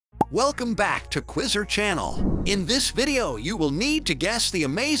Welcome back to Quizzer Channel. In this video, you will need to guess the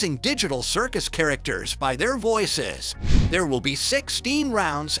amazing digital circus characters by their voices. There will be 16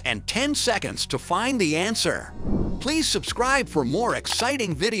 rounds and 10 seconds to find the answer. Please subscribe for more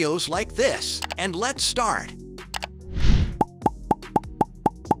exciting videos like this, and let's start.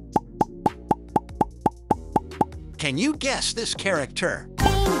 Can you guess this character?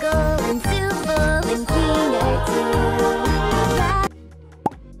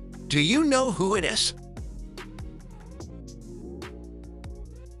 Do you know who it is?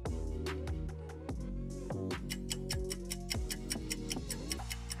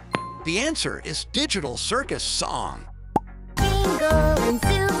 The answer is Digital Circus Song.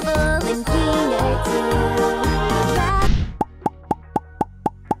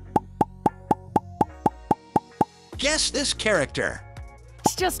 Guess this character.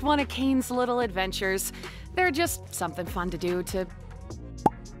 It's just one of Caine's little adventures. They're just something fun to do to...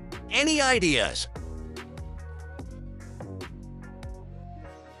 Any ideas?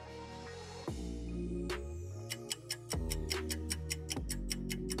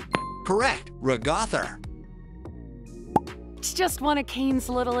 Correct, Regather. It's just one of Caine's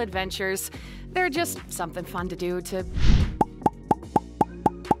little adventures. They're just something fun to do to...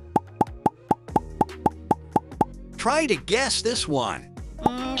 Try to guess this one.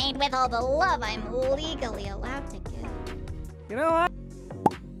 Made with all the love I'm legally allowed to give. You know what?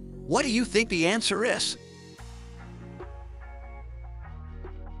 What do you think the answer is?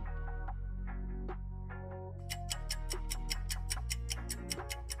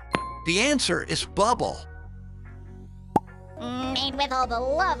 The answer is Bubble. Made with all the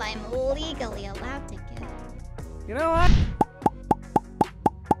love I'm legally allowed to give. You know what?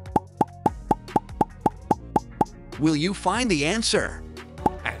 Will you find the answer?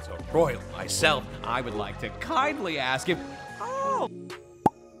 As a royal myself, I would like to kindly ask if... Oh!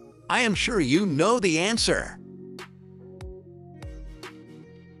 I am sure you know the answer.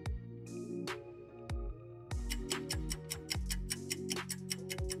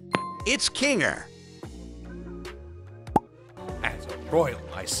 It's Kinger. As a royal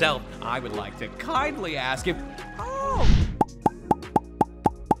myself, I would like to kindly ask if... Oh!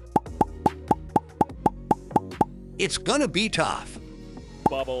 It's gonna be tough.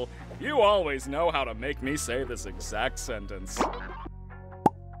 Bubble, you always know how to make me say this exact sentence.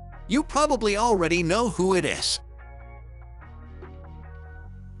 You probably already know who it is.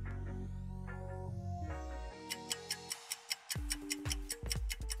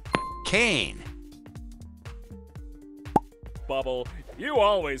 Caine. Bubble, you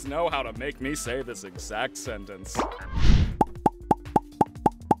always know how to make me say this exact sentence.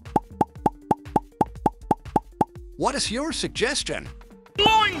 What is your suggestion?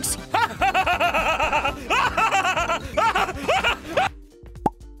 Boinks!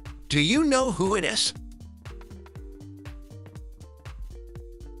 Do you know who it is?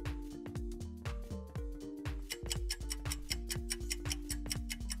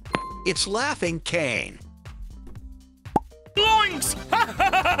 It's Laughing Caine. Boinks!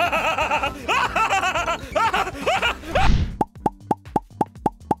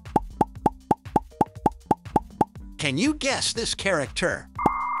 Can you guess this character?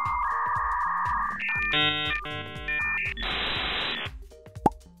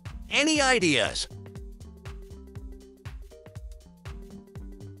 Any ideas?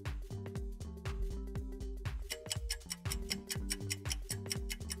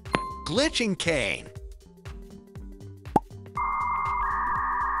 Glitching Caine.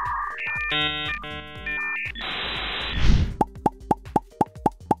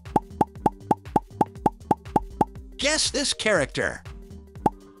 Guess this character.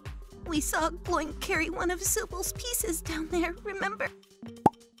 We saw Gloink carry one of Zubal's pieces down there, remember?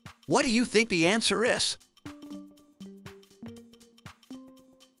 What do you think the answer is?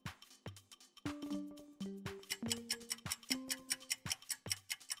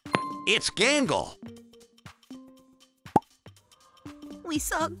 It's Gangle. We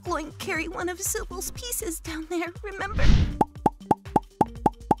saw Gloink carry one of Zubal's pieces down there, remember?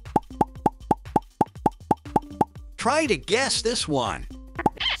 Try to guess this one.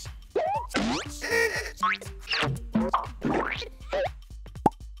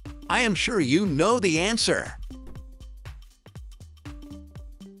 I am sure you know the answer.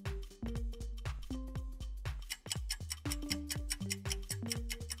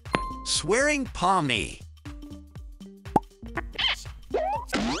 Swearing Pomni.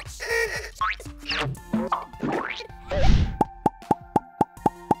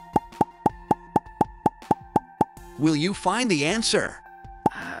 Will you find the answer?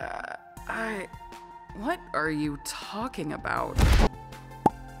 What are you talking about?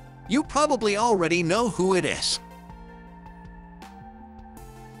 You probably already know who it is.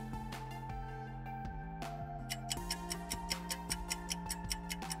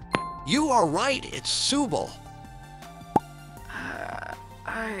 You are right, it's Subal.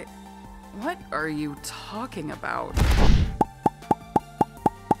 What are you talking about?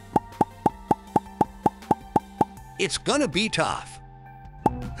 It's gonna be tough.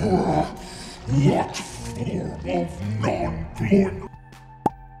 What form of non-glowing?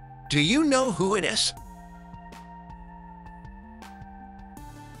 Do you know who it is?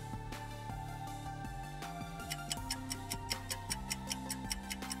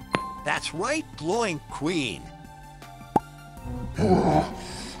 That's right, Glowing Queen.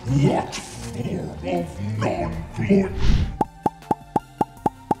 What form of non-glowing?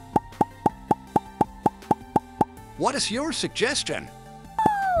 What is your suggestion?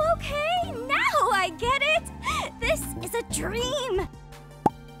 Oh, okay, now I get it! This is a dream!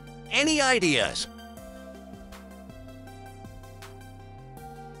 Any ideas?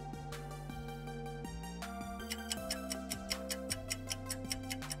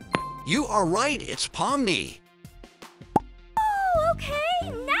 You are right, it's Pomni. Oh, okay,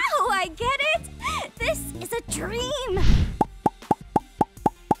 now I get it! This is a dream!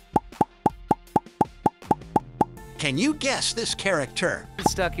 Can you guess this character? Been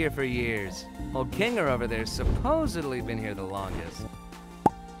stuck here for years. Old Kinger over there's supposedly been here the longest.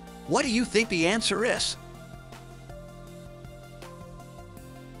 What do you think the answer is?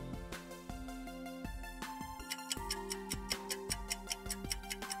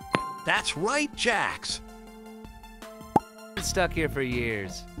 That's right, Jax. Been stuck here for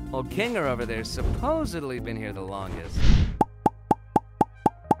years. Old Kinger over there's supposedly been here the longest.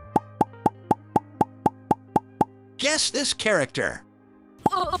 Guess this character.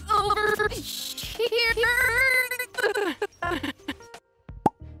 Over here.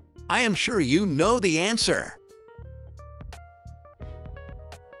 I am sure you know the answer.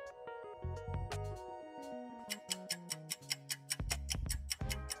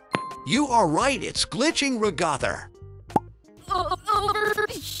 You are right, it's Glitching Regather. Over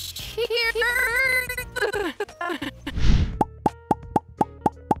here.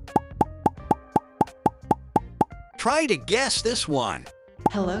 Try to guess this one.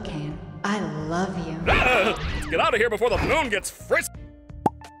 Hello, Caine. I love you. Let's get out of here before the moon gets frisked.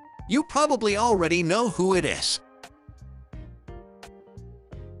 You probably already know who it is.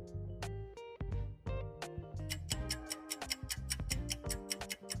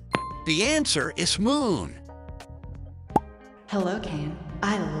 The answer is Moon. Hello, Caine.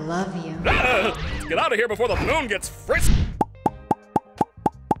 I love you. Let's get out of here before the moon gets frisked.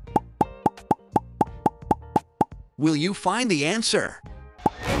 Will you find the answer?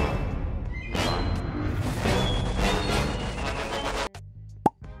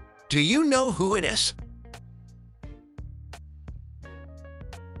 Do you know who it is?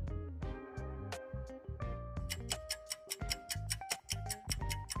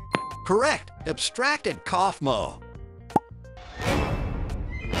 Correct, Abstracted Kaufmo.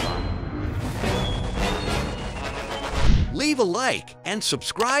 Leave a like and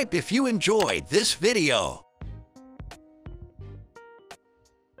subscribe if you enjoyed this video.